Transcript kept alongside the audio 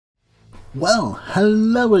Well,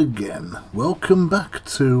 hello again. Welcome back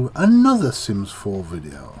to another Sims 4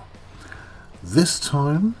 video. This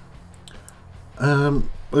time,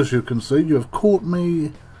 as you can see, you have caught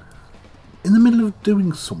me in the middle of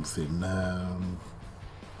doing something. I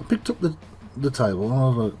picked up the table and I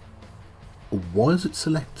was like, why is it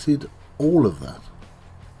selected all of that?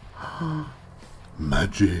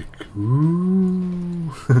 Magic.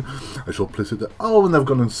 Ooh. I shall place it there. Oh, and they've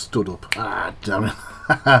gone and stood up. Ah, damn it.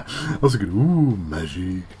 I was thinking, ooh,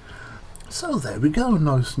 magic. So there we go. A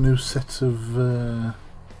nice new set of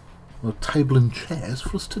table and chairs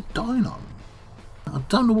for us to dine on. I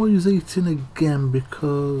don't know why he's eating again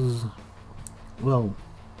because, well,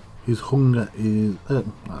 his hunger is...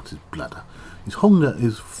 that's his bladder. His hunger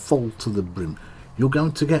is full to the brim. You're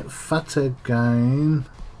going to get fat again.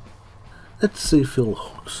 Let's see if he'll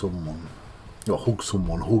hug someone. Or hug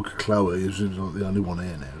someone. Hug Chloe. She's not the only one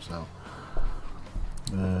here now, so...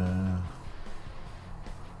 I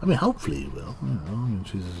mean, hopefully he will. You know, I mean,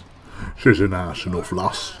 she's a nice enough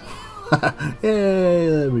lass. Yeah,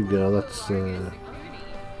 there we go.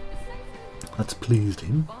 That's pleased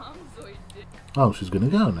him. Oh, she's going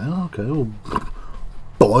to go now. Okay, well,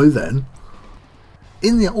 bye then.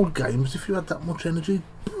 In the old games, if you had that much energy,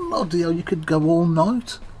 bloody hell, you could go all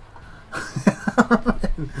night.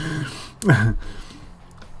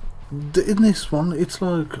 In this one, it's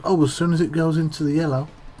like, oh, as soon as it goes into the yellow,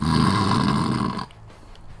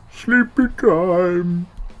 sleepy time.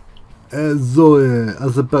 Zoe,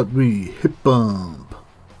 as about me, hip bump.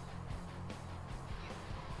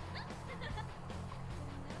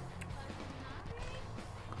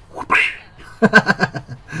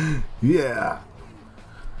 Yeah.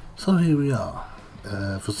 So here we are.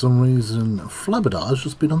 For some reason, Flabadar has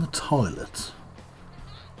just been on the toilet,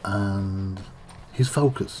 and he's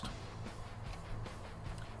focused.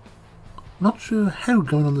 Not sure how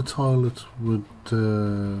going on the toilet would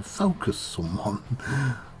focus someone.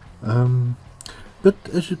 But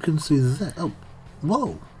as you can see there... Oh,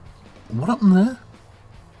 whoa! What happened there?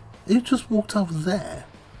 He just walked over there.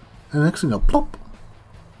 And the next thing, plop!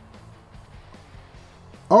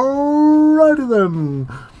 Alrighty then!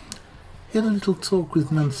 He had a little talk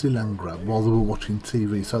with Nancy Landgrab while they were watching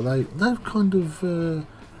TV. So they've kind of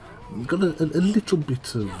got a little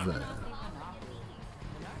bit of...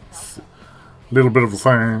 little bit of a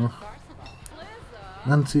thing.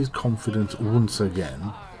 Nancy's confident once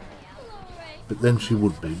again, but then she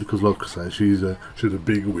would be because, like I say, she's a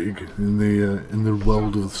big wig in the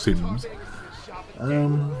world of Sims.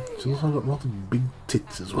 She's also got rather big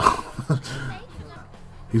tits as well.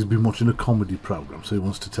 He's been watching a comedy program, so he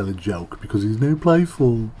wants to tell a joke because he's now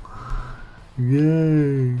playful.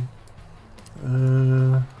 Yay!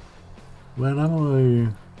 Where am I?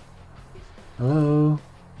 Hello?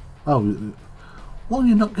 Oh. Well,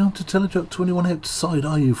 you're not going to tell a joke to anyone outside,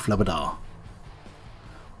 are you, Flabadar?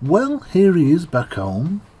 Well, here he is back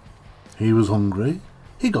home. He was hungry.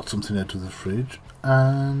 He got something out of the fridge.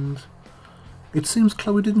 And it seems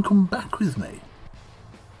Chloe didn't come back with me.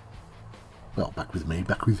 Well, back with me,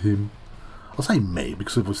 back with him. I'll say me,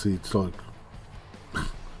 because obviously it's like...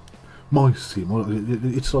 my sim.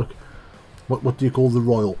 It's like... What do you call the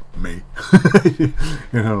royal? Me.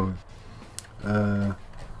 You know...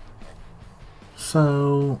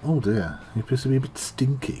 So, oh dear, he appears to be a bit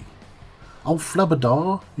stinky. Oh,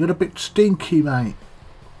 Flabadar, you're a bit stinky, mate.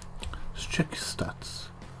 Let's check his stats.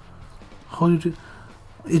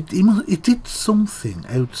 It did something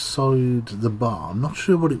outside the bar. I'm not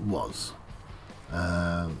sure what it was.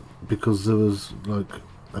 Because there was like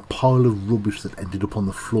a pile of rubbish that ended up on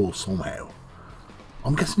the floor somehow.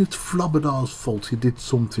 I'm guessing it's Flabadar's fault. He did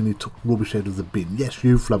something, he took rubbish out of the bin. Yes,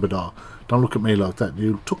 you, Flabadar. Don't look at me like that.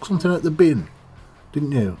 You took something out of the bin.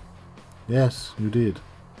 Didn't you? Yes, you did.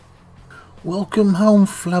 Welcome home,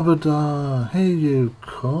 Flabadar. Here you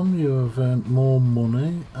come. You have earned more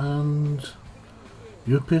money and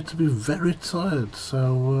you appear to be very tired.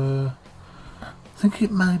 So I think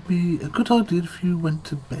it may be a good idea if you went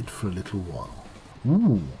to bed for a little while.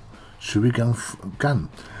 Ooh, should we go again?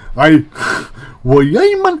 Aye, why,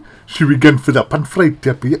 aye, man. Should we go for the pan-fried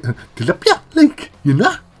tilapia, like, you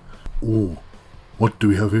know? Oh, what do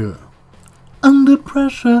we have here? Under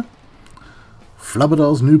pressure.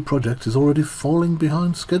 Flabadar's new project is already falling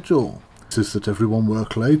behind schedule. Insists that everyone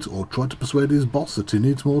work late or try to persuade his boss that he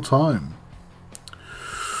needs more time.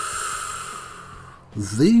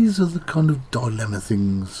 These are the kind of dilemma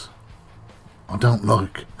things I don't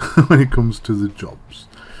like when it comes to the jobs.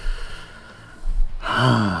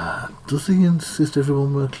 Does he insist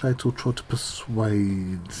everyone work late or try to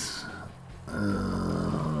persuade?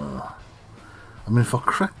 I mean, if I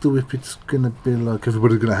crack the whip, it's going to be like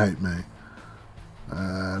everybody's going to hate me.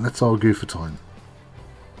 Let's argue for time.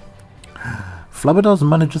 Flabberdar's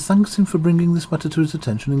manager thanks him for bringing this matter to his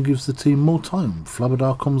attention and gives the team more time.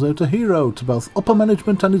 Flabberdar comes out a hero to both upper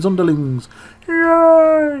management and his underlings.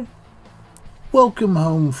 Yay! Welcome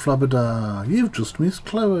home, Flabberdar. You've just missed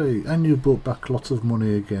Chloe, and you've brought back lots of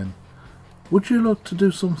money again. Would you like to do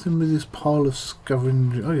something with this pile of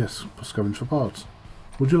scavenging? Oh yes, scavenge for parts.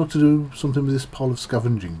 Would you like to do something with this pile of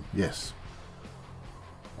scavenging? Yes.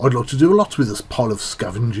 I'd like to do a lot with this pile of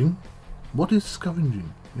scavenging. What is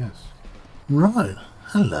scavenging? Yes. Right.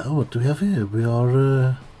 Hello, what do we have here? We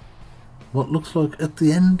are, what looks like at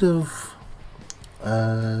the end of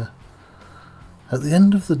the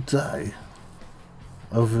day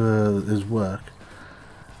of his work.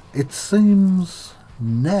 It seems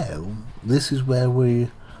now this is where we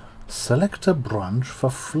select a branch for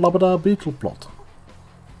Flabberdar Beetle Plot.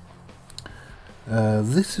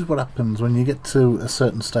 This is what happens when you get to a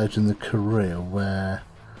certain stage in the career where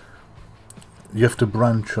you have to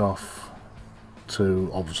branch off to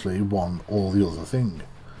obviously one or the other thing.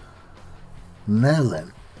 Now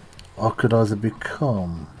then, I could either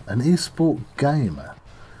become an esport gamer.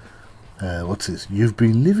 What's this? You've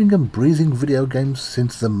been living and breathing video games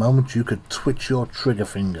since the moment you could twitch your trigger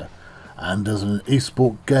finger, and as an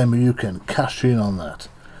esport gamer you can cash in on that.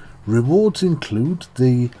 Rewards include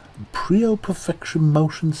the Prio Perfection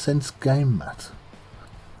Motion Sense game mat.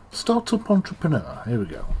 Startup entrepreneur, here we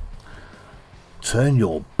go. Turn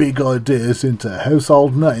your big ideas into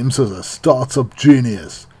household names as a startup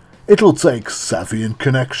genius. It'll take savvy and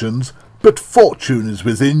connections, but fortune is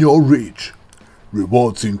within your reach.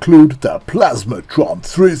 Rewards include the Plasmatron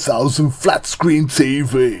 3000 flat screen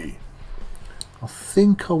TV. I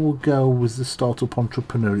think I will go with the startup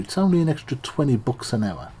entrepreneur. It's only an extra $20 an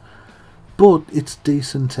hour. But it's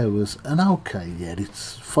decent hours, and okay, yeah,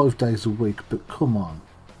 it's 5 days a week, but come on.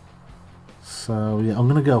 So yeah, I'm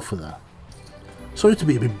going to go for that. Sorry to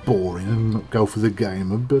be a bit boring and not go for the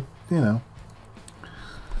gamer, but you know.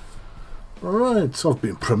 Alright, so I've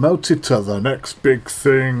been promoted to the next big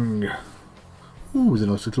thing. Ooh, with a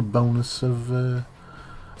nice little bonus of,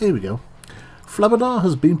 here we go. Flabberdar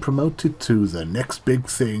has been promoted to the next big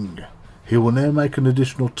thing. He will now make an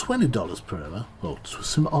additional $20 per hour. Well,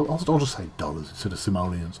 I'll just say dollars instead of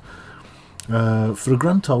simoleons. For a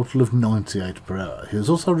grand total of $98 per hour. He has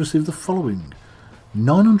also received the following: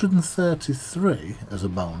 933 as a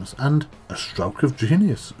bonus and a stroke of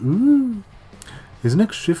genius. Ooh. His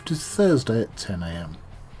next shift is Thursday at 10 AM.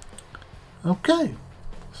 Okay,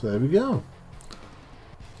 so there we go.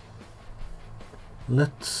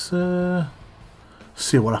 Let's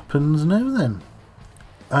see what happens now then.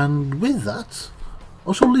 And with that,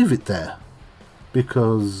 I shall leave it there,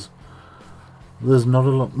 because there's not a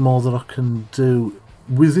lot more that I can do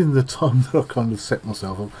within the time that I kind of set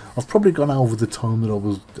myself up. I've probably gone over the time that I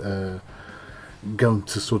was going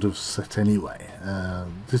to sort of set anyway.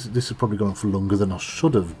 This has probably gone on for longer than I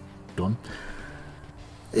should have done.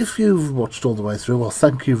 If you've watched all the way through, well,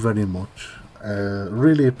 thank you very much.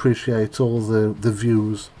 Really appreciate all the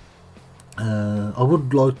views. I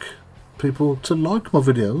would like people to like my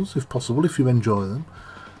videos if possible, if you enjoy them,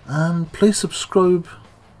 and please subscribe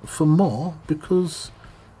for more, because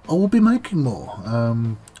I will be making more.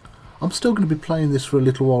 I'm still going to be playing this for a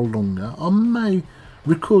little while longer. I may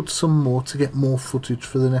record some more to get more footage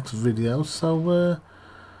for the next video, so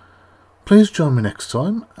please join me next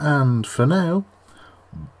time, and for now,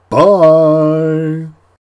 bye.